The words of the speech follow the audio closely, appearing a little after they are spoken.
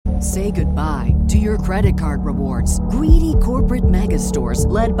Say goodbye to your credit card rewards. Greedy corporate mega stores,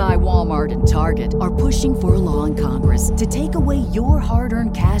 led by Walmart and Target, are pushing for a law in Congress to take away your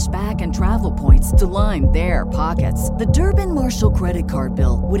hard-earned cash back and travel points to line their pockets. The Durbin-Marshall credit card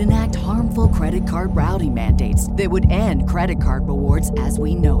bill would enact harmful credit card routing mandates that would end credit card rewards as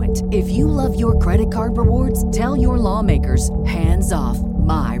we know it. If you love your credit card rewards, tell your lawmakers, hands off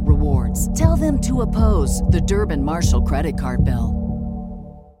my rewards. Tell them to oppose the Durbin-Marshall credit card bill.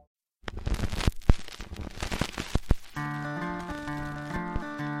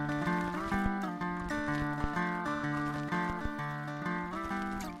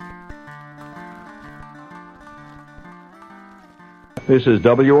 This is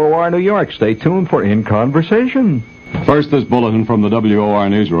WOR New York. Stay tuned for In Conversation. First, this bulletin from the WOR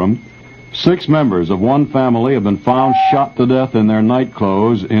newsroom. 6 members of one family have been found shot to death in their night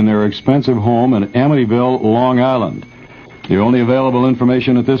clothes in their expensive home in Amityville, Long Island. The only available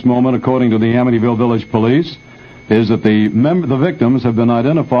information at this moment, according to the Amityville Village Police, is that the victims have been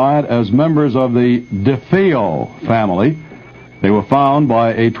identified as members of the DeFeo family. They were found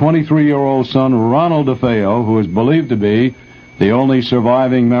by a 23-year-old son, Ronald DeFeo, who is believed to be the only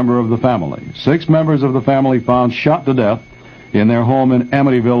surviving member of the family. 6 members of the family found shot to death in their home in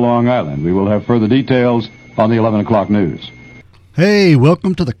Amityville, Long Island. We will have further details on the 11 o'clock news. Hey,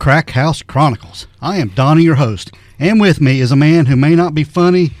 welcome to the Crack House Chronicles. I am Donnie, your host, and with me is a man who may not be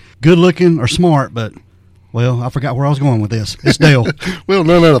funny, good-looking, or smart, but, well, I forgot where I was going with this. It's Dale. Well,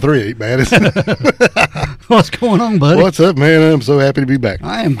 none out of 3 ain't bad. What's going on, buddy? What's up, man? I'm so happy to be back.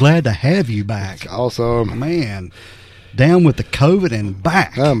 I am glad to have you back. Awesome. Man, down with the COVID and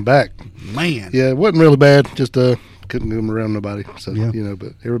back. I'm back. Man. Yeah, it wasn't really bad. Just couldn't come around nobody. So, Yeah.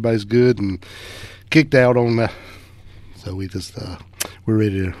 but everybody's good and kicked out on that. So we just, we're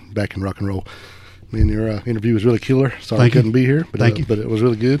ready to back and rock and roll. I mean, your interview was really killer. Sorry I couldn't be here. But, Thank you. But it was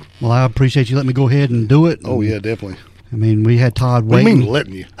really good. Well, I appreciate you letting me go ahead and do it. Oh, yeah, definitely. I mean, we had Todd What do waiting. you mean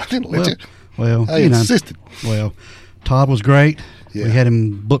letting you? I didn't let you. Well, I insisted. Well, Todd was great. Yeah. We had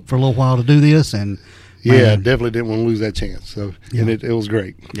him booked for a little while to do this, and Yeah, man, definitely didn't want to lose that chance. So, Yeah. and it was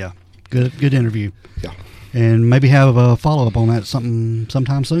great. yeah, good interview. Yeah. And maybe have a follow up on that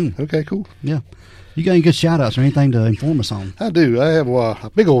sometime soon. Okay, cool. Yeah. You got any good shout outs or anything to inform us on? I do. I have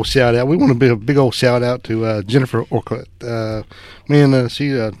a big old shout out. We want to be a big old shout out to Jennifer Orcutt.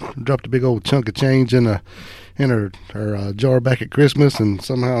 She dropped a big old chunk of change in her jar back at Christmas, and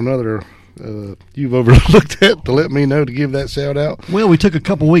somehow or another you've overlooked that to let me know to give that shout out. Well, we took a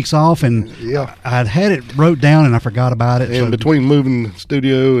couple weeks off, and Yeah. I'd had it wrote down, and I forgot about it. And so- between moving the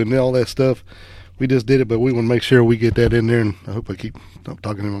studio and all that stuff, we just did it, but we want to make sure we get that in there, and I hope I keep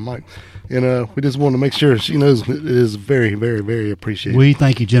talking in my mic. And we just want to make sure she knows it is very, very, very appreciated. we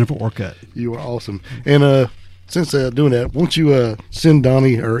thank you, Jennifer Orcutt. You are awesome. And since doing that, won't you send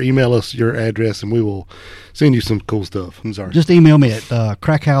Donnie or email us your address, and we will send you some cool stuff. I'm sorry. Just email me at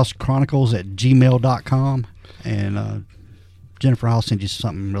crackhousechronicles@gmail.com, and Jennifer, I'll send you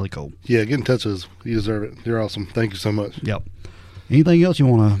something really cool. Yeah, get in touch with us. You deserve it. You're awesome. Thank you so much. Yep. Anything else you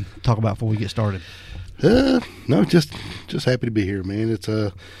want to talk about before we get started? No, just happy to be here, man. It's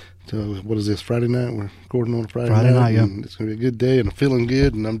what is this, Friday night? We're recording on a Friday night. Yeah. And it's going to be a good day, and I'm feeling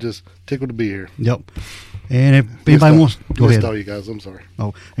good, and I'm just tickled to be here. Yep. And if anybody wants, go ahead. all you guys. I'm sorry.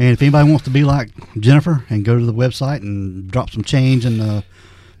 Oh, and if anybody wants to be like Jennifer and go to the website and drop some change in the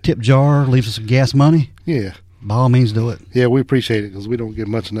tip jar, leave us some gas money, Yeah. by all means do it. Yeah, we appreciate it because we don't get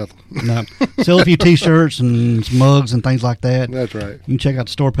much of nothing. No. Sell a few T-shirts and some mugs and things like that. That's right. You can check out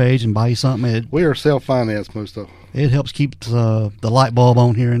the store page and buy you something. We are self-financed most of. It helps keep the light bulb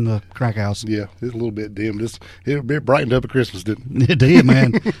on here in the crack house. Yeah, it's a little bit dim. It brightened up at Christmas, didn't it? It did,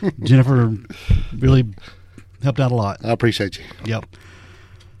 man. Jennifer really helped out a lot. I appreciate you. Yep.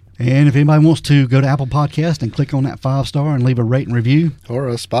 And if anybody wants to go to Apple Podcast and click on that 5-star and leave a rate and review. Or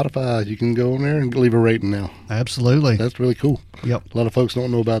Spotify, you can go on there and leave a rating now. Absolutely. That's really cool. Yep. A lot of folks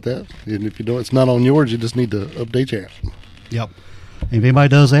don't know about that. And if you don't, it's not on yours, you just need to update your app. Yep. And if anybody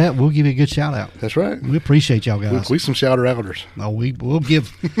does that, we'll give you a good shout out. That's right. We appreciate y'all guys. We some shouter-outers. Oh, we'll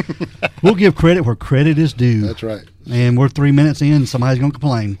give credit where credit is due. That's right. And we're 3 minutes in, and somebody's going to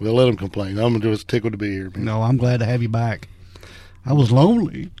complain. We'll let them complain. I'm just tickled to be here, man. No, I'm glad to have you back. I was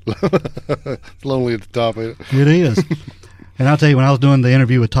lonely. It's lonely at the top of it. It is. And I'll tell you, when I was doing the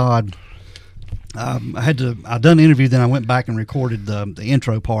interview with Todd, I'd done the interview, then I went back and recorded the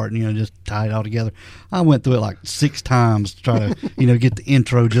intro part and, just tied it all together. I went through it like 6 times to try to, get the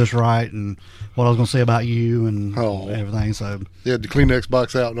intro just right and what I was going to say about you and everything. So yeah, to clean the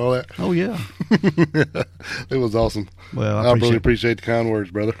Xbox out and all that. Oh, yeah. It was awesome. Well, I really appreciate the kind words,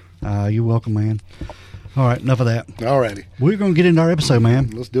 brother. You're welcome, man. All right, enough of that. Alrighty, We're going to get into our episode, man.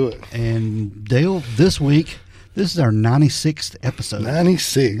 let's do it. And Dale, this week, this is our 96th episode.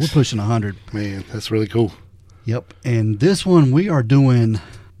 96. We're pushing 100. Man, that's really cool. Yep. And this one, we are doing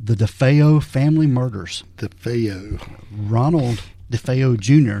the DeFeo family murders. DeFeo. Ronald DeFeo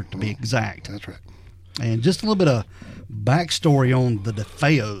Jr., to be exact. That's right. And just a little bit of backstory on the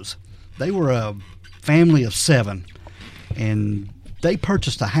DeFeos. They were a family of 7, and they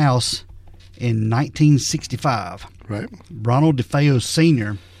purchased a house in 1965. Right. Ronald DeFeo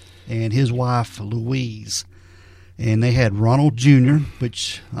Sr. and his wife Louise, and they had Ronald Jr.,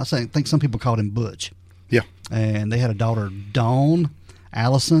 which I think some people called him Butch, Yeah. and they had a daughter Dawn,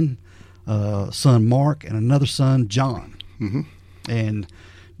 Allison, son Mark, and another son John. Mm-hmm. And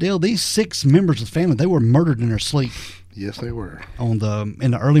Dale, these 6 members of the family, they were murdered in their sleep Yes, they were. in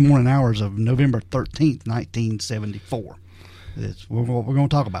the early morning hours of November 13th, 1974. It's what we're going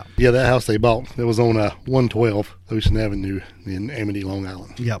to talk about. Yeah, that house they bought, it was on 112 Ocean Avenue in Amity, Long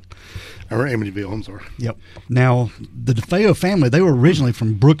Island. Yep. Or Amityville, I'm sorry. Yep. Now, the DeFeo family, they were originally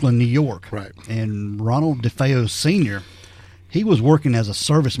from Brooklyn, New York. Right. And Ronald DeFeo Sr., he was working as a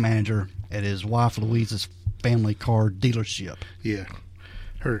service manager at his wife Louise's family car dealership. Yeah.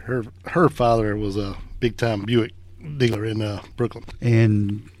 Her father was a big-time Buick dealer in Brooklyn.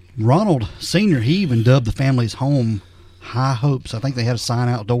 And Ronald Sr., he even dubbed the family's home High Hopes. I think they had a sign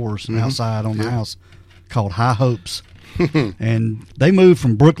outdoors outside on the house called High Hopes. And they moved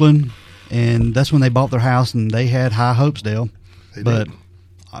from Brooklyn, and that's when they bought their house, and they had high hopes, Dale. They But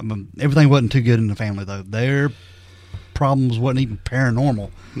did. everything wasn't too good in the family, though. Their problems wasn't even paranormal.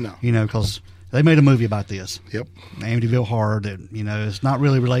 No. Because they made a movie about this. Yep. Amityville Horror that, it's not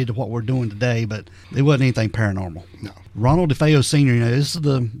really related to what we're doing today, but it wasn't anything paranormal. No. Ronald DeFeo Sr., this is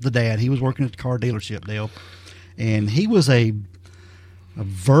the dad. He was working at the car dealership, Dale. And he was a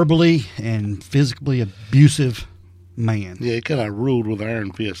verbally and physically abusive man. Yeah, he kind of ruled with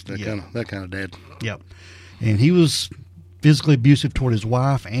iron fist. That Yeah. kind of dad. Yep. And he was physically abusive toward his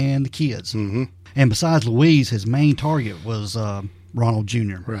wife and the kids. Mm-hmm. And besides Louise, his main target was Ronald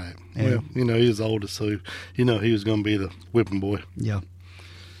Jr. Right. And- Well, he was the oldest, so he was going to be the whipping boy. Yeah.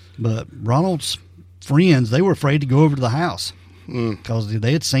 But Ronald's friends, they were afraid to go over to the house because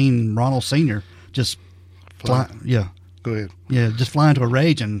they had seen Ronald Sr. just fly. Yeah. Go ahead. Yeah, just fly into a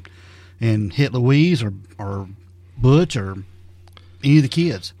rage and hit Louise or Butch or any of the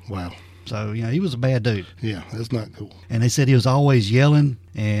kids. Wow. So, he was a bad dude. Yeah, that's not cool. And they said he was always yelling,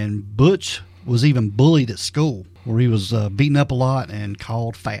 and Butch was even bullied at school where he was beaten up a lot and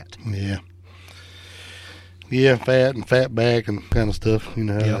called fat. Yeah. Yeah, fat and fat back and kind of stuff. You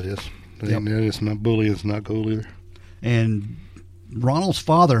know how Yep. it is. Yep. It's not bullying. It's not cool either. And Ronald's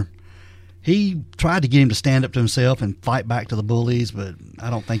father, he tried to get him to stand up to himself and fight back to the bullies, but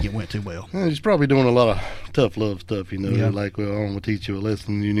I don't think it went too well. He's probably doing a lot of tough love stuff, Yeah. They're like, well, I'm going to teach you a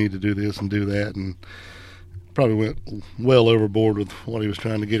lesson. You need to do this and do that. And probably went well overboard with what he was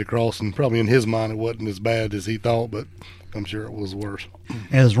trying to get across. And probably in his mind, it wasn't as bad as he thought, but I'm sure it was worse.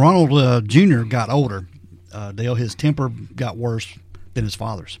 As Ronald Jr. got older, Dale, his temper got worse than his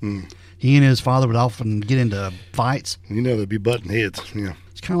father's. He and his father would often get into fights. They'd be butting heads. Yeah.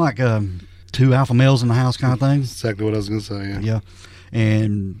 It's kind of like 2 alpha males in the house kind of thing. Exactly what I was going to say. Yeah. Yeah.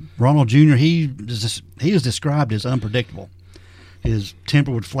 And Ronald Jr., he was described as unpredictable. His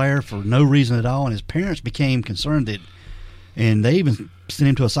temper would flare for no reason at all, and his parents became concerned and they even sent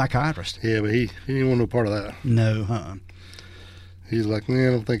him to a psychiatrist. Yeah, but he didn't want no part of that. No, He's like, I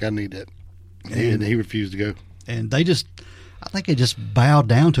don't think I need that. And he refused to go. And I think they just bowed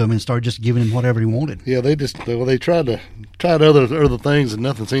down to him and started just giving him whatever he wanted. Yeah, they tried other things and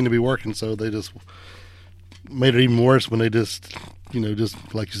nothing seemed to be working, so they just made it even worse when they just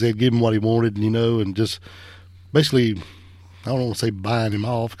like you said, give him what he wanted, and just basically, I don't want to say buying him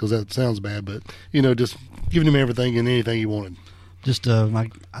off because that sounds bad, but just giving him everything and anything he wanted. Just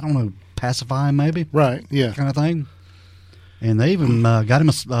like, I don't know, pacify him maybe, Right? Yeah. kind of thing. And they even got him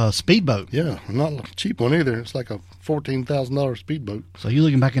a speedboat. Yeah, not a cheap one either. It's like a $14,000 speedboat. So you're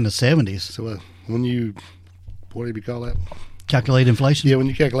looking back in the 70s. So when you, what do you call that? Calculate inflation. Yeah, when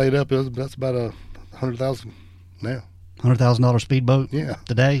you calculate it up, that's about $100,000 now. $100,000 speedboat. Yeah.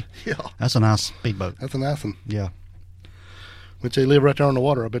 Today. Yeah, That's a nice speedboat. that's a nice one. Yeah. Which they live right there on the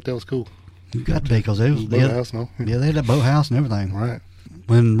water. I bet that was cool. You got to be because they Boathouse, no? yeah, they had a boathouse and everything. Right.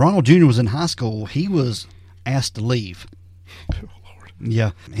 When Ronald Jr. was in high school, he was asked to leave. Oh, Lord.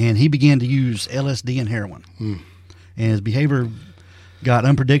 Yeah, and he began to use LSD and heroin. And his behavior got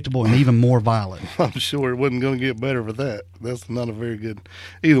unpredictable and even more violent. I'm sure it wasn't going to get better for that. That's not a very good,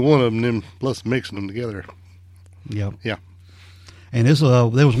 either one of them, plus mixing them together. Yep. Yeah. And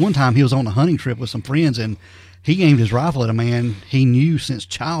there was one time he was on a hunting trip with some friends, and he aimed his rifle at a man he knew since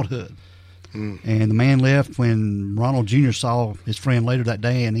childhood. And the man left when Ronald Jr. saw his friend later that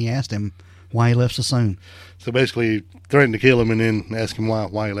day, and he asked him why he left so soon. So basically, threatened to kill him and then ask him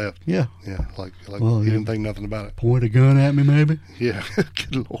why he left. Yeah. Yeah, like Well, he yeah. didn't think nothing about it. Point a gun at me, maybe? Yeah,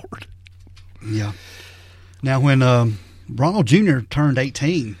 good Lord. Yeah. Now, when Ronald Jr. turned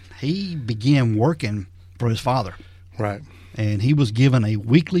 18, he began working for his father. Right. And he was given a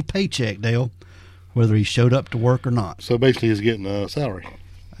weekly paycheck, Dale, whether he showed up to work or not. So basically, he's getting a salary.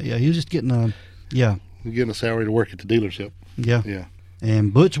 Yeah, he was just getting He's getting a salary to work at the dealership. Yeah. Yeah.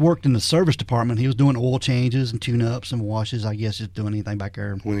 And Butch worked in the service department. He was doing oil changes and tune-ups and washes, I guess, just doing anything back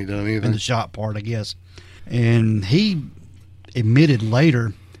there When he done in anything. the shop part, I guess. And he admitted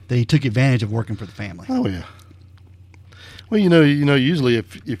later that he took advantage of working for the family. Oh yeah. Well, you know, usually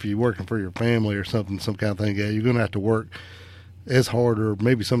if you're working for your family or something, some kind of thing, yeah, you're going to have to work as hard or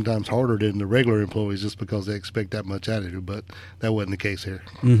maybe sometimes harder than the regular employees just because they expect that much out of you. But that wasn't the case here.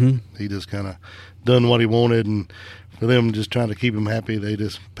 Mm-hmm. He just kind of done what he wanted, and for them just trying to keep him happy, they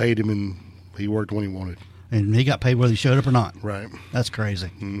just paid him, and he worked when he wanted. And he got paid whether he showed up or not. Right. That's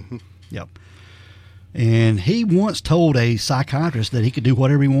crazy. Mm-hmm. Yep. And he once told a psychiatrist that he could do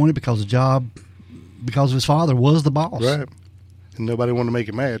whatever he wanted because of his father was the boss. Right. And nobody wanted to make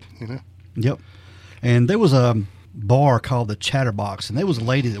him mad, you know. Yep. And there was a bar called the Chatterbox, and there was a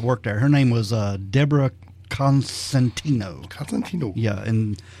lady that worked there. Her name was Deborah Constantino. Constantino. Yeah,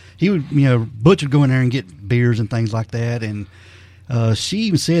 and he would, Butch would go in there and get beers and things like that, and she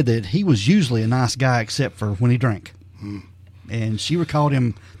even said that he was usually a nice guy except for when he drank. And she recalled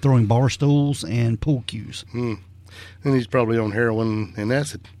him throwing bar stools and pool cues. And he's probably on heroin and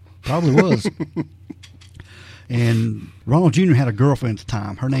acid. Probably was. And Ronald Jr. had a girlfriend at the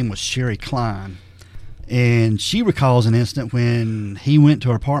time. Her name was Sherry Klein. And she recalls an incident when he went to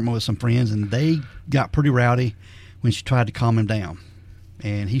her apartment with some friends, and they got pretty rowdy when she tried to calm him down.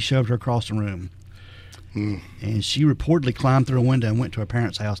 And he shoved her across the room. And she reportedly climbed through a window and went to her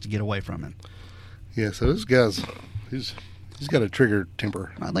parents' house to get away from him. Yeah, so this guy's, he's got a trigger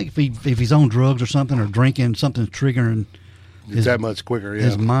temper. I think if he's on drugs or something or drinking, something's triggering It's that much quicker, yeah.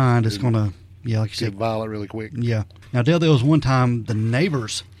 his mind, it's going to, like you get said, violent really quick. yeah. Now, Dale, there was one time the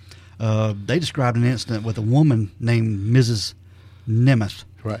neighbors, they described an incident with a woman named Mrs. Nemeth.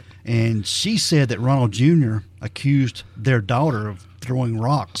 Right. And she said that Ronald Jr. accused their daughter of throwing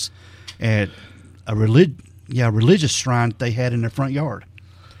rocks at a religious shrine that they had in their front yard.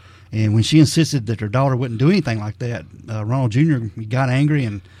 And when she insisted that her daughter wouldn't do anything like that, Ronald Jr. got angry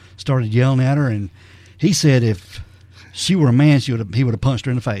and started yelling at her. And he said if she were a man, he would have punched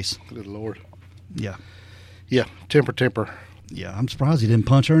her in the face. Good Lord. Yeah. Yeah, temper. Yeah, I'm surprised he didn't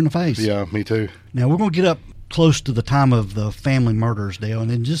punch her in the face. Yeah, me too. Now, we're going to get up close to the time of the family murders, Dale,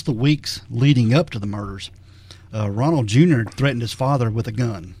 and in just the weeks leading up to the murders, Ronald Jr. threatened his father with a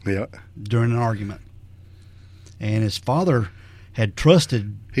gun Yeah. during an argument. And his father had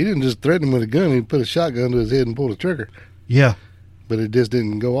trusted... He didn't just threaten him with a gun. He put a shotgun to his head and pulled the trigger. Yeah. But it just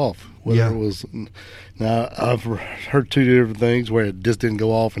didn't go off. Yeah. It was. Now, I've heard two different things where it just didn't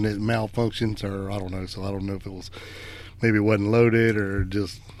go off and it malfunctions, or I don't know. So I don't know if it was, maybe it wasn't loaded or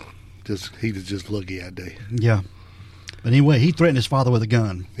just he was just lucky that day. Yeah. But anyway, he threatened his father with a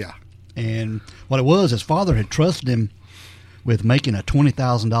gun. Yeah. And what it was, his father had trusted him with making a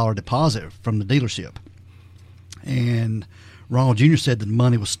 $20,000 deposit from the dealership. And Ronald Jr. said that the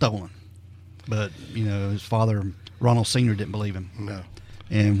money was stolen. But, his father, Ronald Sr., didn't believe him. No.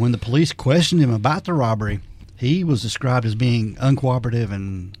 And when the police questioned him about the robbery, he was described as being uncooperative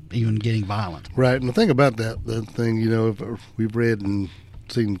and even getting violent. Right. And the thing about that thing, if we've read and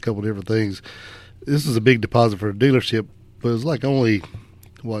seen a couple different things. This is a big deposit for a dealership, but it was like only,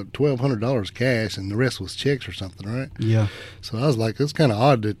 $1,200 cash, and the rest was checks or something, right? Yeah. So I was like, it's kind of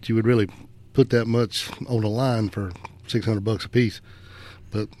odd that you would really put that much on the line for $600 a piece,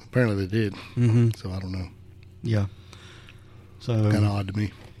 but apparently they did. Mm-hmm. So I don't know. Yeah. So Kind of odd to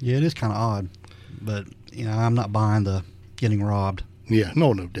me. Yeah, it is kind of odd, but I'm not buying the getting robbed. Yeah,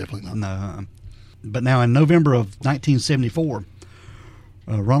 no, definitely not. No. But now in November of 1974,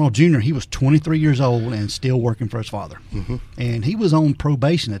 Ronald Jr., he was 23 years old and still working for his father. Mm-hmm. And he was on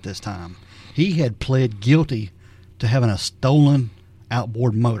probation at this time. He had pled guilty to having a stolen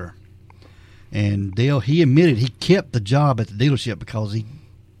outboard motor. And Dale, he admitted he kept the job at the dealership because he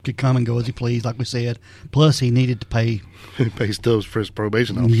could come and go as he pleased, like we said. Plus, he needed to pay. Pay Stubbs for his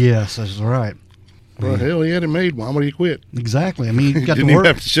probation officer. Yes, that's right. Well, hell, he had it made. Why would he quit? Exactly. I mean, he got Didn't to even work.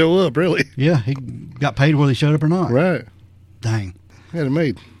 have to show up, really. Yeah, he got paid whether he showed up or not. Right. Dang. Had it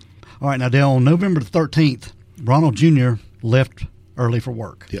made. All right, now, Dale, on November the 13th, Ronald Jr. left early for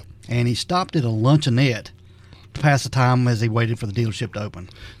work. Yep. And he stopped at a luncheonette to pass the time as he waited for the dealership to open.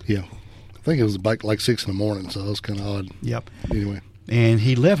 Yeah. I think it was like 6 in the morning, so that was kind of odd. Yep. Anyway. And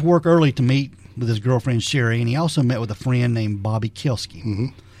he left work early to meet with his girlfriend, Sherry, and he also met with a friend named Bobby Kelsky. Mm-hmm.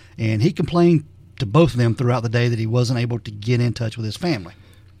 And he complained to both of them throughout the day that he wasn't able to get in touch with his family.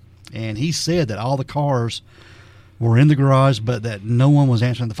 And he said that all the cars were in the garage, but that no one was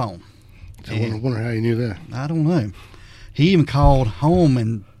answering the phone. I wonder how you knew that. I don't know. He even called home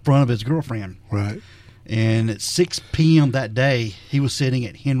in front of his girlfriend. Right. And at 6 p.m. that day, he was sitting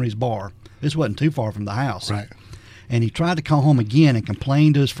at Henry's bar. This wasn't too far from the house. Right. And he tried to call home again and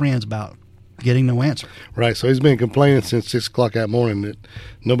complained to his friends about getting no answer. Right. So he's been complaining since 6 o'clock that morning that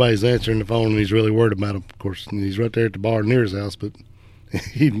nobody's answering the phone, and he's really worried about him, of course. And he's right there at the bar near his house, but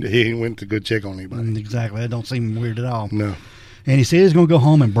he went to go check on anybody. Exactly. That don't seem weird at all. No. And he said he was going to go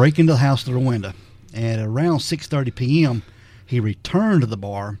home and break into the house through the window. And at around 6:30 p.m., he returned to the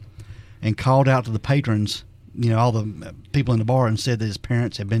bar and called out to the patrons, all the people in the bar, and said that his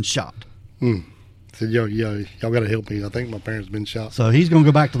parents had been shot. Said, y'all got to help me. I think my parents been shot. So he's going to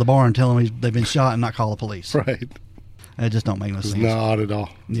go back to the bar and tell them they've been shot and not call the police. Right. That just don't make no sense. Not at all.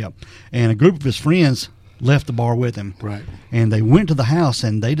 Yep. And a group of his friends left the bar with him. Right. And they went to the house,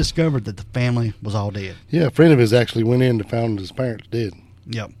 and they discovered that the family was all dead. Yeah, a friend of his actually went in and found his parents dead.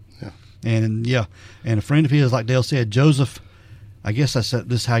 Yep. Yeah. And a friend of his, like Dale said, Joseph, I guess this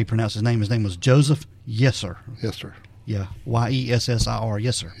is how you pronounce his name. His name was Joseph Yesser. Yes, sir. Yeah, Yessir.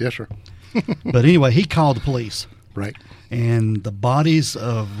 Yesser. Yes, sir. But anyway, he called the police. Right. And the bodies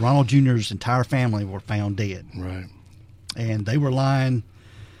of Ronald Jr.'s entire family were found dead. Right. And they were lying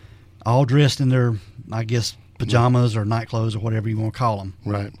all dressed in their, I guess, pajamas or night clothes or whatever you want to call them.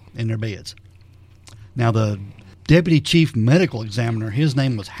 Right. In their beds. Now, the deputy chief medical examiner, his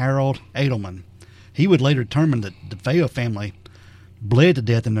name was Harold Edelman. He would later determine that the DeFeo family bled to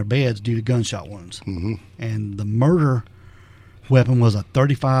death in their beds due to gunshot wounds. Mm-hmm. And the murder weapon was a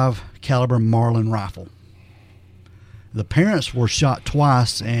 .35 caliber Marlin rifle. The parents were shot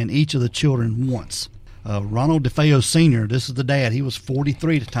twice and each of the children once. Ronald DeFeo Sr., this is the dad, he was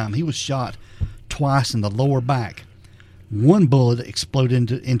 43 at the time. He was shot twice in the lower back. One bullet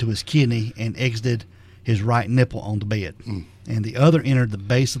exploded into his kidney and exited his right nipple on the bed. And the other entered the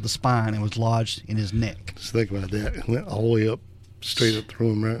base of the spine and was lodged in his neck. Just think about that. It went all the way up, straight up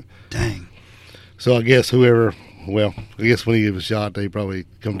through him, right? Dang. So I guess when he was shot, they probably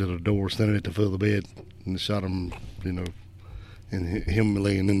come to the door, standing at the foot of the bed, and shot him, and him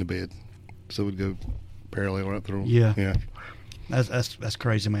laying in the bed. So it would go parallel right through him. Yeah. Yeah. That's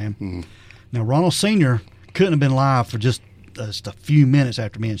crazy, man. Mm-hmm. Now, Ronald Sr. couldn't have been alive for just a few minutes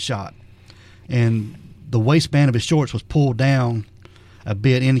after being shot. And the waistband of his shorts was pulled down a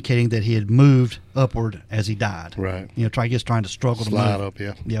bit, indicating that he had moved upward as he died. Right. Trying to struggle Slide to move. up,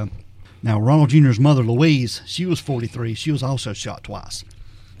 yeah. Yeah. Now, Ronald Jr.'s mother, Louise, she was 43. She was also shot twice.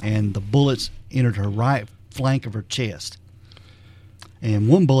 And the bullets entered her right flank of her chest. And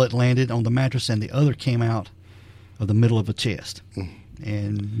one bullet landed on the mattress and the other came out of the middle of the chest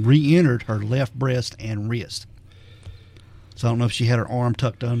and re-entered her left breast and wrist. So I don't know if she had her arm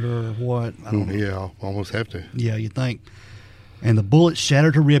tucked under or what. I don't know. Yeah, I'll almost have to. Yeah, you'd think. And the bullet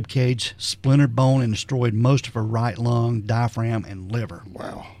shattered her rib cage, splintered bone, and destroyed most of her right lung, diaphragm, and liver.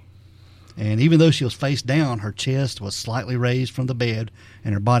 Wow. And even though she was face down, her chest was slightly raised from the bed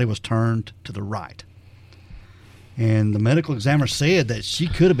and her body was turned to the right. And the medical examiner said that she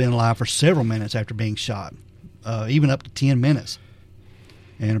could have been alive for several minutes after being shot, even up to 10 minutes.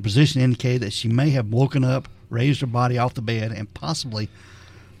 And her position indicated that she may have woken up, raised her body off the bed, and possibly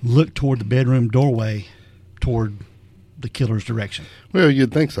looked toward the bedroom doorway toward the killer's direction. Well,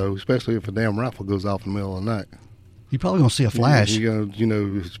 you'd think so, especially if a damn rifle goes off in the middle of the night. You're probably going to see a flash. You're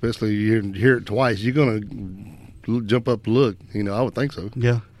gonna, especially you hear it twice, you're going to jump up and look. I would think so.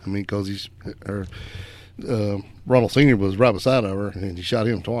 Yeah. I mean, because Ronald Sr. was right beside of her, and he shot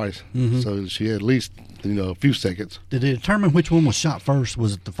him twice. Mm-hmm. So she had at least, a few seconds. Did they determine which one was shot first?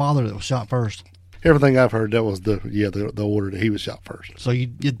 Was it the father that was shot first? Everything I've heard, that was the order that he was shot first. So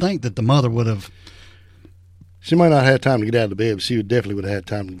you'd think that the mother would have... She might not have had time to get out of the bed, but she definitely would have had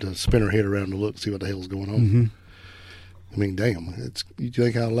time to spin her head around to look, see what the hell's going on. Mm-hmm. I mean, damn, you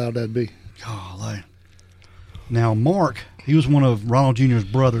think how loud that'd be? Golly. Now, Mark, he was one of Ronald Jr.'s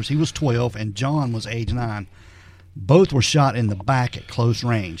brothers. He was 12, and John was age 9. Both were shot in the back at close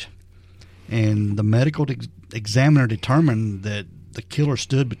range. And the medical examiner determined that the killer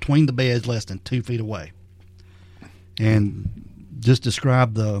stood between the beds less than 2 feet away. And just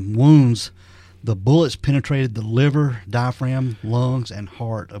described the wounds. The bullets penetrated the liver, diaphragm, lungs, and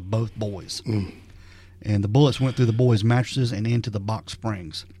heart of both boys. and the bullets went through the boys' mattresses and into the box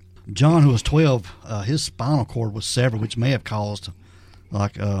springs. John, who was 12, his spinal cord was severed, which may have caused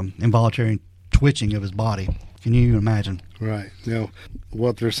involuntary twitching of his body. Can you imagine? Right. Now,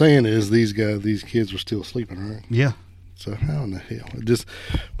 what they're saying is these kids were still sleeping, right? Yeah. So how in the hell?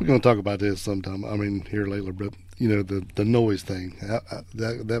 We're going to talk about this sometime. I mean, here later, but the noise thing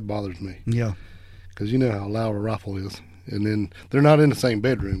that bothers me. Yeah. Because you know how loud a rifle is, and then they're not in the same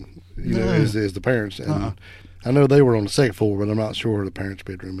bedroom, as the parents. And I know they were on the second floor, but I'm not sure where the parents'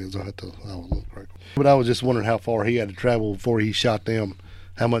 bedroom is. I'll look right. But I was just wondering how far he had to travel before he shot them.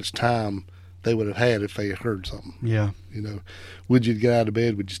 How much time they would have had if they heard something. Yeah. Would you get out of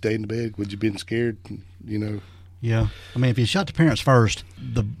bed? Would you stay in the bed? Would you been scared? Yeah. I mean, if you shot the parents first,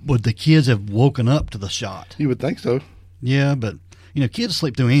 would the kids have woken up to the shot? You would think so. Yeah, but kids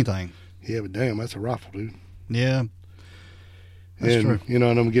sleep through anything. Yeah, but damn, that's a rifle, dude. Yeah. That's true. And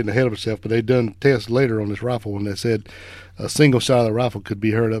I'm getting ahead of myself, but they done tests later on this rifle, and they said a single shot of the rifle could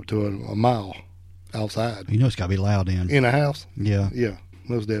be heard up to a mile outside. It's got to be loud in a house. Yeah. Yeah,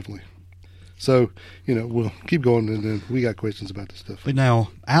 most definitely. So, we'll keep going, and then we got questions about this stuff. But now,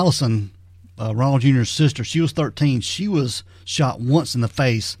 Allison, Ronald Jr.'s sister, she was 13. She was shot once in the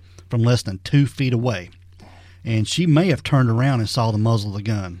face from less than 2 feet away. And she may have turned around and saw the muzzle of the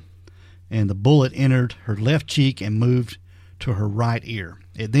gun. And the bullet entered her left cheek and moved to her right ear.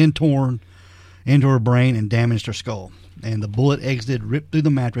 It then tore into her brain and damaged her skull. And the bullet exited, ripped through the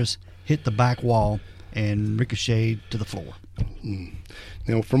mattress, hit the back wall, and ricocheted to the floor.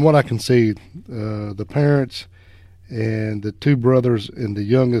 Now, from what I can see, the parents and the two brothers and the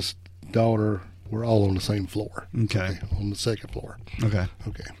youngest daughter were all on the same floor. Okay. On the second floor. Okay.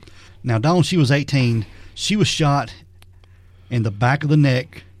 Okay. Now, Dawn, she was 18. She was shot in the back of the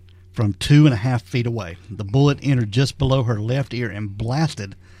neck from 2.5 feet away. The bullet entered just below her left ear and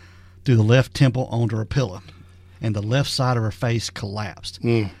blasted through the left temple onto her pillow, and the left side of her face collapsed.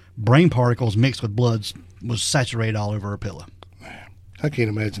 Brain particles mixed with blood was saturated all over her pillow. I can't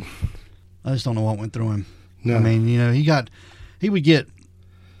imagine. I just don't know what went through him. No. I mean, he would get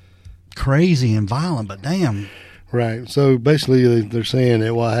crazy and violent, but damn. Right. So basically, they're saying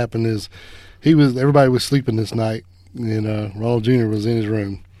that what happened is everybody was sleeping this night, and Ronald Jr. was in his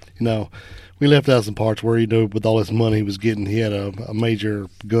room. We left out some parts where, with all this money he was getting, he had a major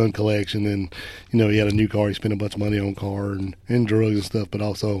gun collection, and, he had a new car. He spent a bunch of money on car and drugs and stuff, but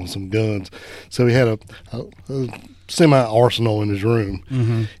also on some guns. So he had a semi-arsenal in his room,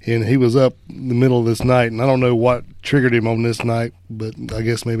 and he was up in the middle of this night, and I don't know what triggered him on this night, but I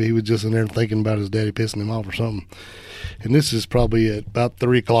guess maybe he was just in there thinking about his daddy pissing him off or something. And this is probably at about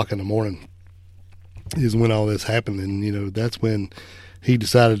 3 o'clock in the morning is when all this happened, and, that's when he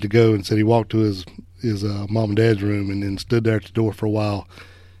decided to go, and said he walked to his mom and dad's room and then stood there at the door for a while,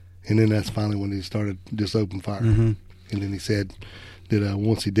 and then that's finally when he started just open fire. And then he said that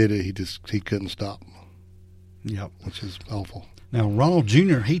once he did it, he couldn't stop. Yep. Which is awful. Now, Ronald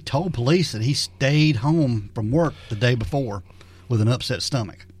Jr., he told police that he stayed home from work the day before with an upset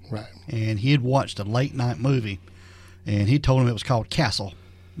stomach. Right. And he had watched a late-night movie, and he told him it was called Castle.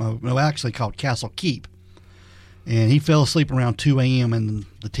 No, actually called Castle Keep. And he fell asleep around 2 a.m. in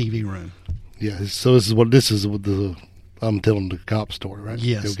the TV room. Yeah, so this is what I'm telling the cop story, right?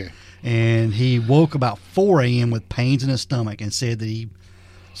 Yes. Okay. And he woke about 4 a.m. with pains in his stomach and said that he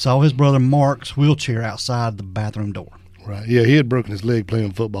saw his brother Mark's wheelchair outside the bathroom door. Right. Yeah, he had broken his leg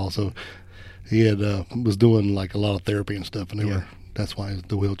playing football, so he had was doing like a lot of therapy and stuff, and that's why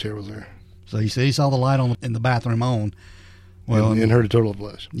the wheelchair was there. So he said he saw the light in the bathroom on. Well, and heard a total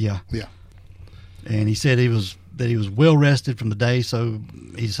flush. Yeah. Yeah. And he said he was well rested from the day, so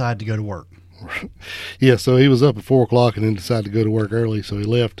he decided to go to work. Yeah, so he was up at 4 o'clock and then decided to go to work early, so he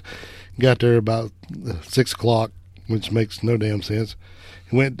left, got there about 6 o'clock, which makes no damn sense.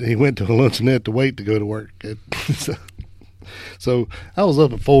 He went to a luncheonette to wait to go to work. So I was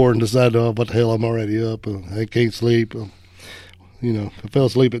up at 4 and decided, what the hell, I'm already up. I can't sleep. I fell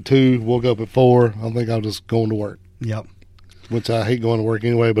asleep at 2, woke up at 4. I think I'll just go to work. Yep. Which I hate going to work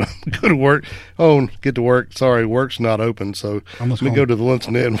anyway, but I'm go to work. Oh, get to work. Sorry, work's not open, so let me go to the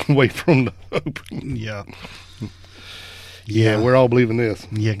luncheonette and wait for them to open. Yeah. Yeah, we're all believing this.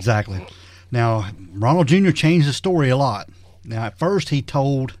 Yeah, exactly. Now, Ronald Jr. changed the story a lot. Now, at first he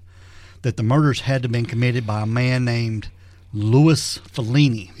told that the murders had to have been committed by a man named Louis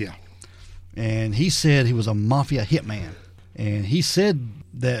Fellini. Yeah. And he said he was a mafia hitman. And he said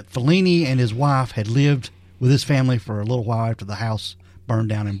that Fellini and his wife had lived with his family for a little while after the house burned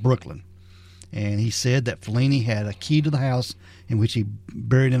down in Brooklyn. And he said that Fellini had a key to the house in which he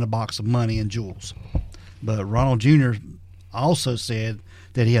buried in a box of money and jewels. But Ronald Jr. also said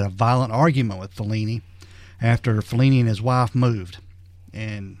that he had a violent argument with Fellini after Fellini and his wife moved.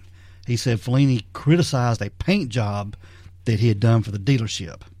 And he said Fellini criticized a paint job that he had done for the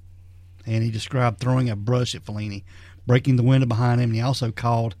dealership. And he described throwing a brush at Fellini, breaking the window behind him, and he also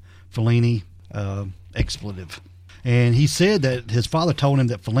called Fellini expletive. And he said that his father told him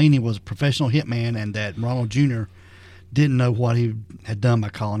that Fellini was a professional hitman and that Ronald Jr. didn't know what he had done by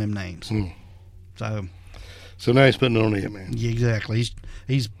calling him names. So now he's putting it on the hitman. Yeah, exactly.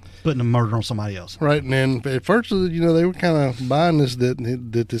 He's putting a murder on somebody else. Right, and then at first, they were kind of buying this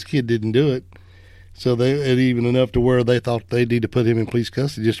that this kid didn't do it. So it even enough to where they thought they need to put him in police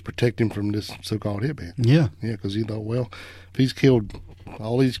custody just to protect him from this so-called hitman. Yeah. Yeah, because he thought, well, if he's killed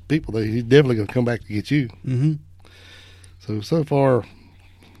all these people, he's definitely going to come back to get you. Mm-hmm. So far,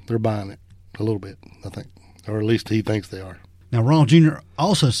 they're buying it a little bit, I think. Or at least he thinks they are. Now, Ronald Jr.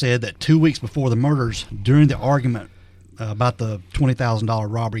 also said that 2 weeks before the murders, during the argument about the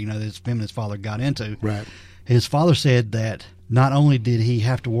 $20,000 robbery, that him and his father got into, right, his father said that not only did he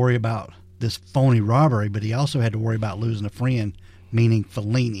have to worry about this phony robbery, but he also had to worry about losing a friend, meaning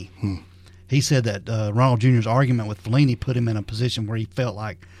Fellini. He said that Ronald Jr.'s argument with Fellini put him in a position where he felt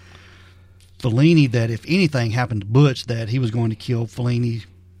like Fellini, that if anything happened to Butch, that he was going to kill Fellini's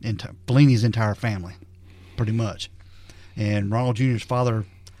entire family, pretty much. And Ronald Jr.'s father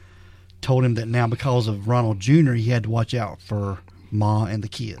told him that now because of Ronald Jr., he had to watch out for Ma and the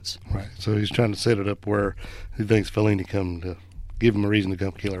kids. Right. So he's trying to set it up where he thinks Fellini come to give him a reason to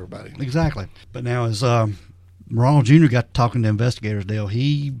come kill everybody. Exactly. But now as Ronald Jr. got to talking to investigators, Dale,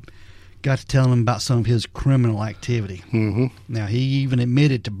 he got to telling them about some of his criminal activity. Mm-hmm. Now, he even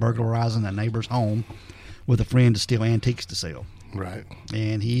admitted to burglarizing a neighbor's home with a friend to steal antiques to sell. Right.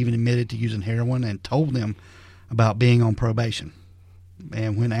 And he even admitted to using heroin and told them about being on probation.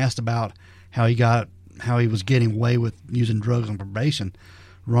 And when asked about how he was getting away with using drugs on probation,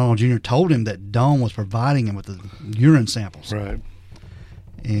 Ronald Jr. told him that Dawn was providing him with the urine samples. Right.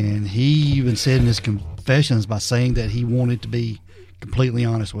 And he even said in his confessions by saying that he wanted to be completely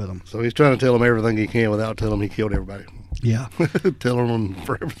honest with him. So he's trying to tell him everything he can without telling him he killed everybody. Yeah. Telling him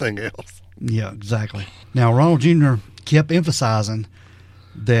for everything else. Yeah, exactly. Now, Ronald Jr. kept emphasizing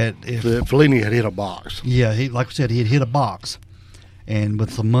that if Fellini had hit a box. Yeah, like I said, he had hit a box and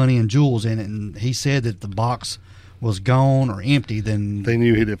with some money and jewels in it, and he said that if the box was gone or empty, then they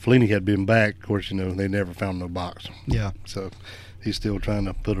knew that Fellini had been back. Of course, they never found no box. Yeah. So he's still trying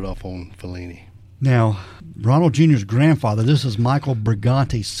to put it off on Fellini. Now, Ronald Jr.'s grandfather, this is Michael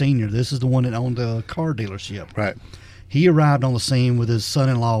Briganti Sr., this is the one that owned the car dealership. Right. He arrived on the scene with his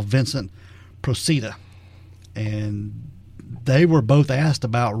son-in-law, Vincent Procida, and they were both asked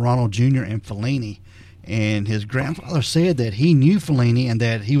about Ronald Jr. and Fellini, and his grandfather said that he knew Fellini and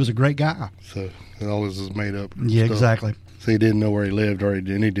that he was a great guy. So all this is made up. Yeah, stuff. exactly. So he didn't know where he lived,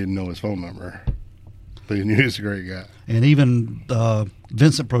 and he didn't know his phone number, but he knew he was a great guy. And even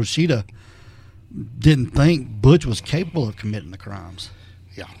Vincent Procida didn't think Butch was capable of committing the crimes.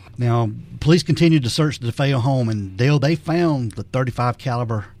 Yeah. Now, police continued to search the DeFeo home, and Dale, they found the .35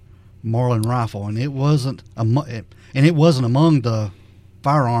 caliber Marlin rifle, and it wasn't among the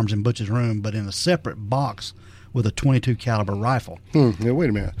firearms in Butch's room, but in a separate box with a .22 caliber rifle. Yeah, wait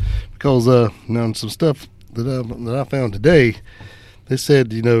a minute, because now some stuff that I found today, they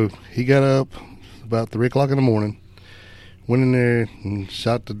said he got up about 3 o'clock in the morning, went in there and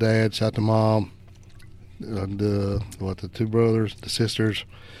shot the dad, shot the mom, the two brothers, the sisters,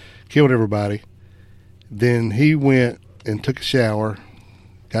 killed everybody. Then he went and took a shower,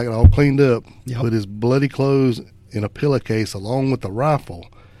 got it all cleaned up, put his bloody clothes in a pillowcase along with the rifle.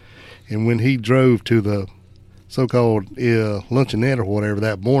 And when he drove to the so-called luncheonette or whatever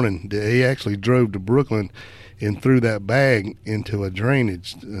that morning, he actually drove to Brooklyn and threw that bag into a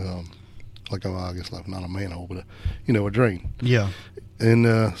drainage, I guess not a manhole, but a drain. Yeah.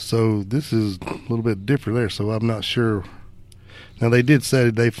 And so this is a little bit different there, so I'm not sure. Now, they did say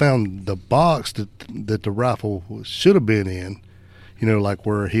they found the box that the rifle should have been in, like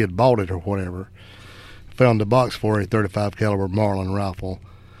where he had bought it or whatever. Found the box for a .35 caliber Marlin rifle,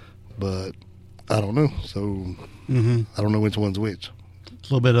 but I don't know. So I don't know which one's which. It's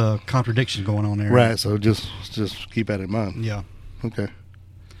a little bit of contradiction going on there. Right, so just keep that in mind. Yeah. Okay.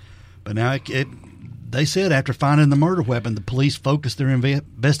 But now they said after finding the murder weapon, the police focused their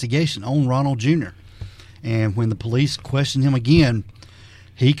investigation on Ronald Jr. And when the police questioned him again,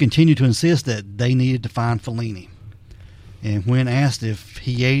 he continued to insist that they needed to find Fellini. And when asked if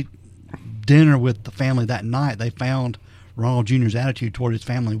he ate dinner with the family that night, they found Ronald Jr.'s attitude toward his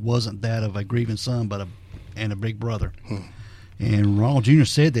family wasn't that of a grieving son, but a big brother. And Ronald Jr.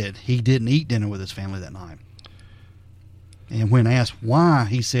 said that he didn't eat dinner with his family that night. And when asked why,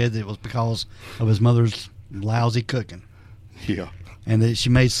 he said that it was because of his mother's lousy cooking. Yeah. And that she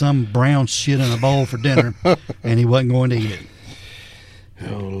made some brown shit in a bowl for dinner, and he wasn't going to eat it.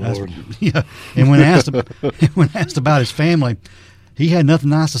 Oh, Lord. Yeah. And when asked about his family, he had nothing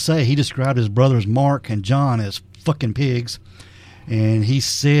nice to say. He described his brothers Mark and John as fucking pigs, and he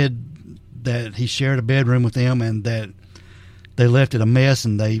said that he shared a bedroom with them and that they left it a mess,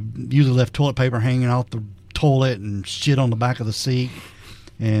 and they usually left toilet paper hanging off the toilet and shit on the back of the seat.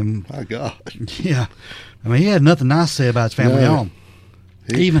 And My God. yeah, I mean, he had nothing nice to say about his family at all.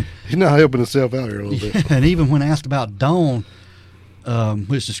 He's not helping himself out here a little bit. And even when asked about Dawn,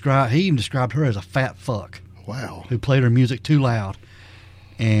 he even described her as a fat fuck. Wow. Who played her music too loud.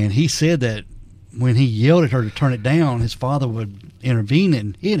 And he said that when he yelled at her to turn it down, his father would intervene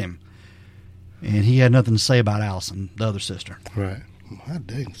and hit him. And he had nothing to say about Allison, the other sister. Right. I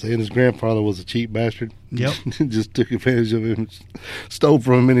dang. Saying his grandfather was a cheap bastard. Yep. Just took advantage of him, stole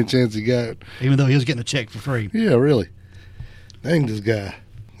from him any chance he got. Even though he was getting a check for free. Yeah, really. Dang this guy.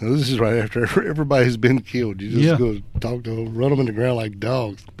 Now, this is right after everybody's been killed. You just go talk to them, run them in the ground like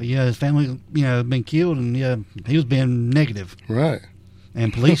dogs. But yeah, his family, had been killed, and yeah, he was being negative. Right.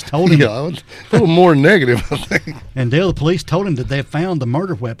 And police told him. Yeah, I was a little more negative, I think. And Dale, the police told him that they found the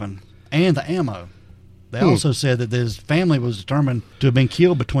murder weapon and the ammo. They also said that his family was determined to have been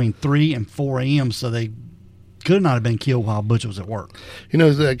killed between 3 and 4 a.m., so they could not have been killed while Butch was at work.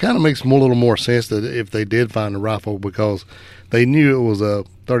 That kind of makes a little more sense that if they did find a rifle, because they knew it was a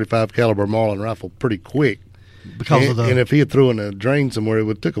 35 caliber Marlin rifle pretty quick. And if he had thrown a drain somewhere, it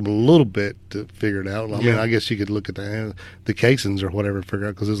would take them a little bit to figure it out. I mean, I guess you could look at the casings or whatever to figure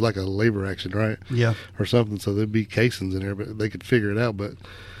out, because it's like a labor action, right? Yeah. Or something, so there'd be casings in there, but they could figure it out. But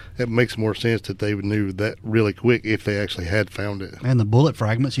it makes more sense that they knew that really quick if they actually had found it. And the bullet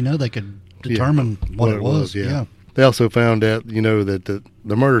fragments, they could determine what it was. Yeah. They also found out, that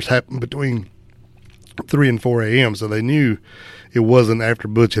the murders happened between 3 and 4 a.m., so they knew it wasn't after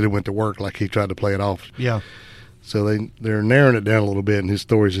Butch had went to work like he tried to play it off. Yeah. So they're narrowing it down a little bit, and his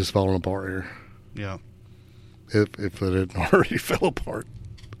story's just falling apart here. Yeah. If it hadn't already fell apart.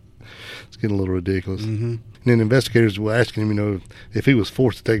 It's getting a little ridiculous. Mm-hmm. And then investigators were asking him, if he was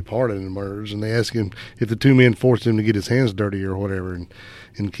forced to take part in the murders, and they asked him if the two men forced him to get his hands dirty or whatever and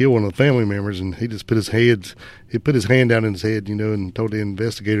kill one of the family members, and he just put his hand down in his head, and told the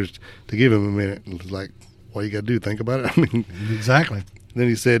investigators to give him a minute. And it was like, what you got to do, think about it? I mean, exactly. Then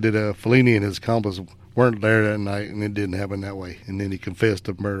he said that Fellini and his accomplice weren't there that night, and it didn't happen that way. And then he confessed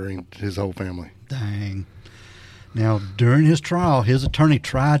to murdering his whole family. Dang. Now, during his trial, his attorney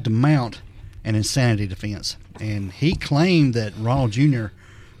tried to mount an insanity defense, and he claimed that Ronald Jr.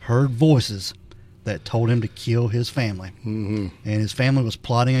 heard voices that told him to kill his family, and his family was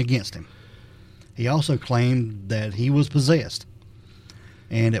plotting against him. He also claimed that he was possessed,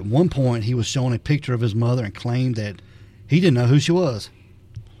 and at one point he was shown a picture of his mother and claimed that he didn't know who she was.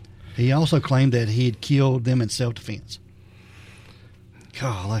 He also claimed that he had killed them in self-defense.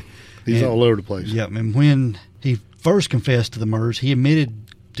 Golly. He's all over the place. Yeah, and when he first confessed to the murders, he admitted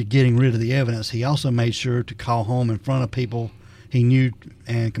to getting rid of the evidence. He also made sure to call home in front of people he knew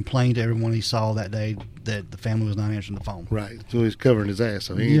and complained to everyone he saw that day that the family was not answering the phone. Right. So he's covering his ass,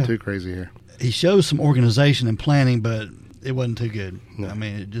 so he ain't too crazy here. He shows some organization and planning, but it wasn't too good. No. I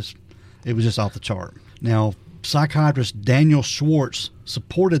mean, it was just off the chart. Now, psychiatrist Daniel Schwartz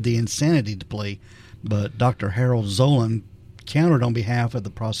supported the insanity plea, but Dr. Harold Zolan countered on behalf of the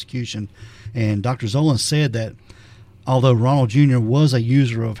prosecution, and Dr. Zolan said that although Ronald Jr. was a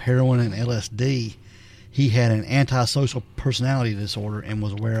user of heroin and LSD, he had an antisocial personality disorder and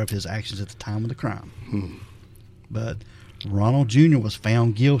was aware of his actions at the time of the crime. But Ronald Jr. was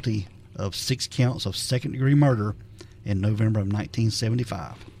found guilty of 6 counts of second-degree murder in November of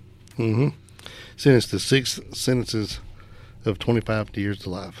 1975. Sentenced to 6 sentences of 25 years to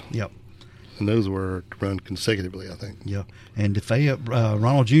life. Yep. And those were run consecutively, I think. Yeah. And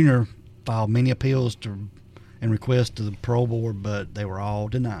Ronald Jr. filed many appeals and requests to the parole board, but they were all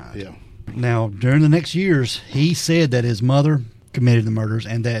denied. Yeah. Now, during the next years, he said that his mother committed the murders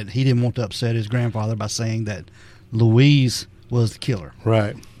and that he didn't want to upset his grandfather by saying that Louise was the killer.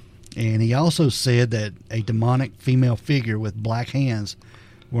 Right. And he also said that a demonic female figure with black hands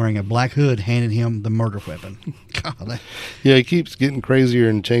wearing a black hood handed him the murder weapon. God, yeah, he keeps getting crazier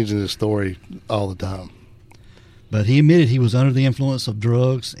and changing his story all the time. But he admitted he was under the influence of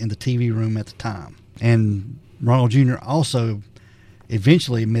drugs in the TV room at the time. And Ronald Jr. also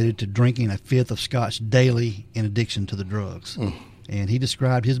eventually admitted to drinking a fifth of scotch daily in addiction to the drugs. And he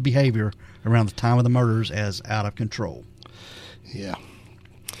described his behavior around the time of the murders as out of control. Yeah.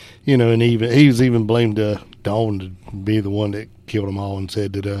 And he was even blamed Dawn to be the one that killed them all, and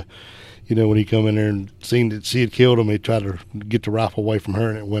said that, you know, when he come in there and seen that she had killed him, he tried to get the rifle away from her,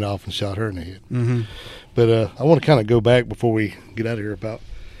 and it went off and shot her in the head. Mm-hmm. But I want to kind of go back before we get out of here about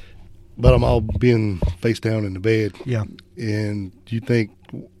them all being face down in the bed. Yeah. And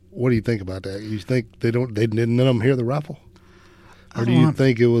what do you think about that? You think they didn't none of them hear the rifle? Or do you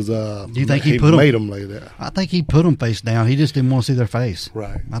think it was do you think he made them lay there? I think he put them face down. He just didn't want to see their face.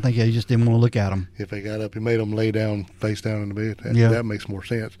 Right. I think he just didn't want to look at them. If they got up, he made them lay down, face down in the bed. Yeah. That makes more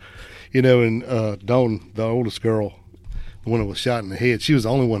sense. You know, and Dawn, the oldest girl, the one that was shot in the head, she was the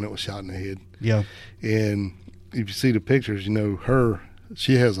only one that was shot in the head. Yeah. And if you see the pictures, you know,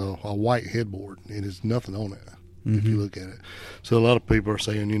 she has a white headboard, and there's nothing on it if you look at it. So a lot of people are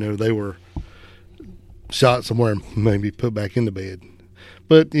saying, you know, they were shot somewhere and maybe put back in the bed.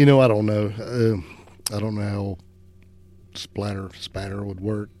 But, you know, I don't know. I don't know how spatter would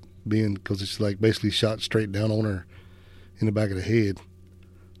work, because it's like basically shot straight down on her in the back of the head.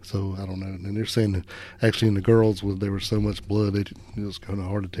 So I don't know. And they're saying that actually in the girls, there was so much blood, it was kind of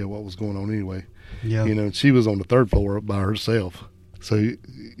hard to tell what was going on anyway. Yeah. You know, and she was on the third floor up by herself. So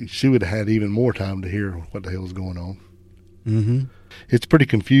she would have had even more time to hear what the hell was going on. Mm-hmm. It's pretty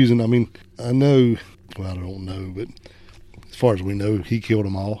confusing. I mean, I know, well, I don't know, but as far as we know, he killed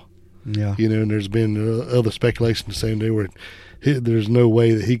them all. Yeah. You know, and there's been other speculation saying there's no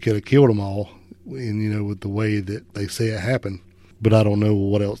way that he could have killed them all, and, you know, with the way that they say it happened. But I don't know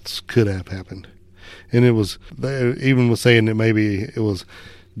what else could have happened. And they even was saying that maybe it was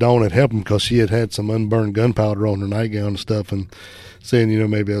Dawn had helped him because she had some unburned gunpowder on her nightgown and stuff, and saying, you know,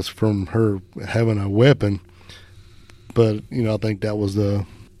 maybe that's from her having a weapon. But, you know, I think that was the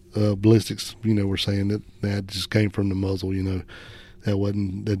ballistics, you know, were saying that just came from the muzzle, you know.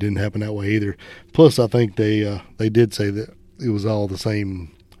 That didn't happen that way either. Plus, I think they did say that it was all the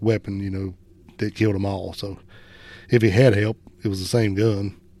same weapon, you know, that killed them all. So if he had help, it was the same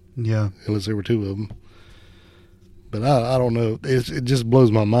gun. Yeah. Unless there were two of them. But I don't know. It just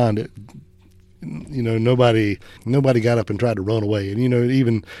blows my mind that, you know, nobody got up and tried to run away. And, you know,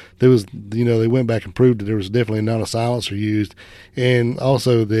 even there was, you know, they went back and proved that there was definitely not a silencer used. And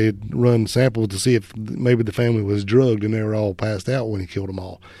also they'd run samples to see if maybe the family was drugged and they were all passed out when he killed them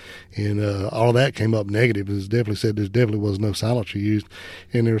all. And all of that came up negative. It was definitely said there definitely was no silencer used.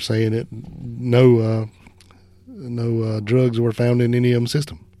 And they were saying that no drugs were found in any of them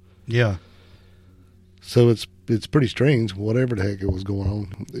system. Yeah. So it's pretty strange, whatever the heck it was going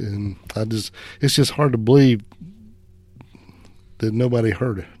on. And it's just hard to believe that nobody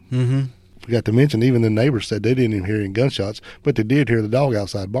heard it. Mm-hmm. Forgot to mention, even the neighbors said they didn't even hear any gunshots, but they did hear the dog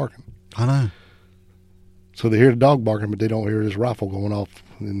outside barking. I know. So they hear the dog barking, but they don't hear this rifle going off.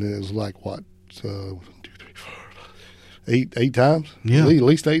 And it was like, what, 1, 2, 3, 4, 5, 8 times? Yeah. At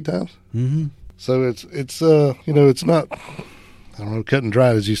least 8 times? Mm-hmm. So it's you know, it's not, I don't know, cut and dry,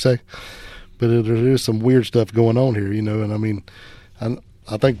 as you say. But there is some weird stuff going on here, you know. And I mean,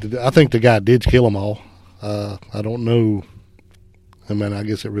 I think the guy did kill them all. I don't know. I mean, I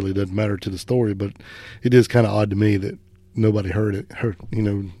guess it really doesn't matter to the story, but it is kind of odd to me that nobody heard it. You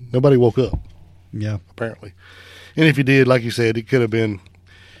know, nobody woke up. Yeah. Apparently, and if he did, like you said, it could have been,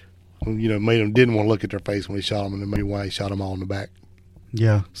 you know, made them didn't want to look at their face when he shot them, and then maybe why he shot them all in the back.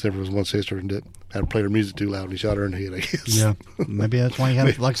 Yeah. Except for his one sister and had to play her music too loud and he shot her in the head, I guess. Yeah. Maybe that's why he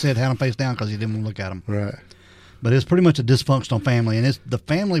had, like I said, had him face down, because he didn't want to look at him. Right. But it's pretty much a dysfunctional family, and the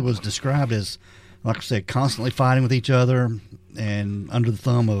family was described as, like I said, constantly fighting with each other and under the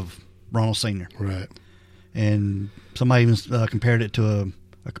thumb of Ronald Sr. Right. And somebody even compared it to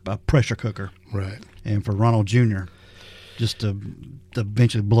a pressure cooker. Right. And for Ronald Jr., just to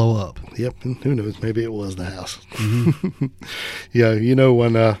eventually blow up. Yep. And who knows? Maybe it was the house. Mm-hmm. Yeah. You know,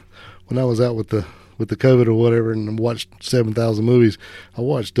 when I was out with the COVID or whatever, and watched 7,000 movies, I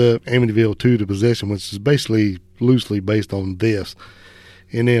watched Amityville 2: The Possession, which is basically loosely based on this.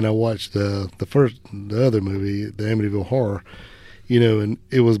 And then I watched the other movie, the Amityville Horror, you know, and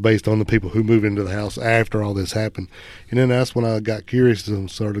it was based on the people who moved into the house after all this happened. And then that's when I got curious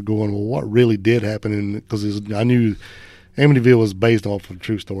and started going, well, what really did happen? Because I knew Amityville was based off of a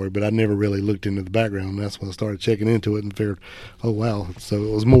true story, but I never really looked into the background. And that's when I started checking into it and figured, oh, wow. So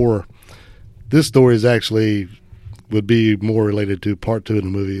it was more, this story is actually would be more related to part 2 of the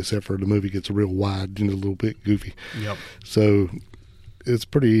movie, except for the movie gets real wide and a little bit goofy. Yep. So it's a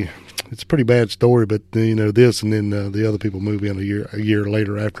pretty bad story, but you know, this and then the other people move in a year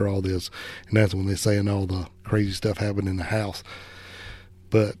later after all this, and that's when they're saying all the crazy stuff happened in the house.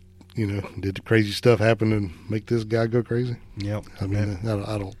 But you know, did the crazy stuff happen and make this guy go crazy? Yep. I mean,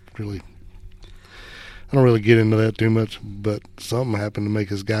 I don't I don't really get into that too much, but something happened to make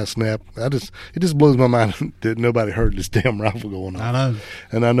this guy snap. It just blows my mind that nobody heard this damn rifle going on. I know.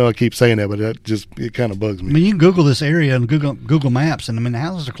 And I know I keep saying that, but it kind of bugs me. I mean, you can Google this area and Google Maps, and I mean, the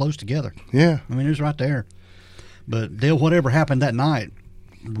houses are close together. Yeah. I mean, it was right there. But Dale, whatever happened that night,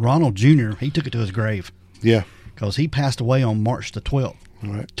 Ronald Jr., he took it to his grave. Yeah. Because he passed away on March the 12th,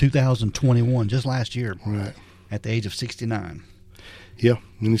 Right. 2021, just last year, Right. at the age of 69. Yeah.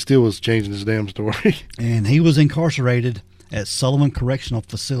 And he still was changing his damn story. And he was incarcerated at Sullivan Correctional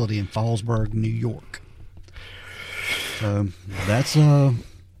Facility in Fallsburg, New York. So that's the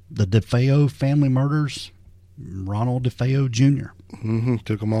DeFeo family murders, Ronald DeFeo Jr. Mm-hmm.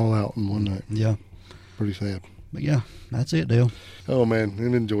 Took them all out in one night. Yeah. Pretty sad. But yeah, that's it, Dale. Oh, man.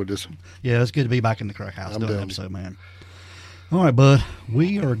 I've enjoyed this. Yeah, it's good to be back in the Crack House I'm doing an done. episode, man. All right, bud.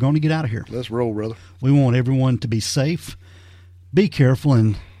 We are going to get out of here. Let's roll, brother. We want everyone to be safe, be careful,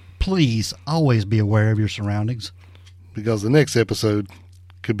 and please always be aware of your surroundings. Because the next episode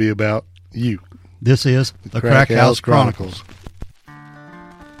could be about you. This is the Crack House Chronicles.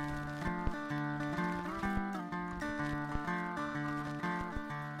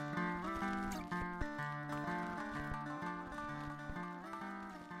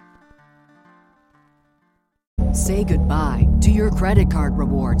 Say goodbye to your credit card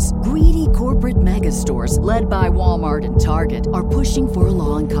rewards. Greedy corporate mega stores, led by Walmart and Target, are pushing for a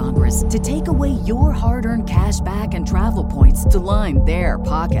law in Congress to take away your hard-earned cash back and travel points to line their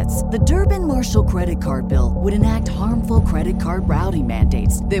pockets. The Durbin-Marshall credit card bill would enact harmful credit card routing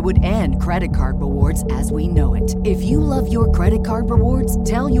mandates that would end credit card rewards as we know it. If you love your credit card rewards,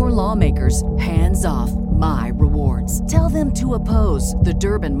 tell your lawmakers, hands off my rewards. Tell them to oppose the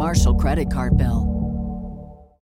Durbin-Marshall credit card bill.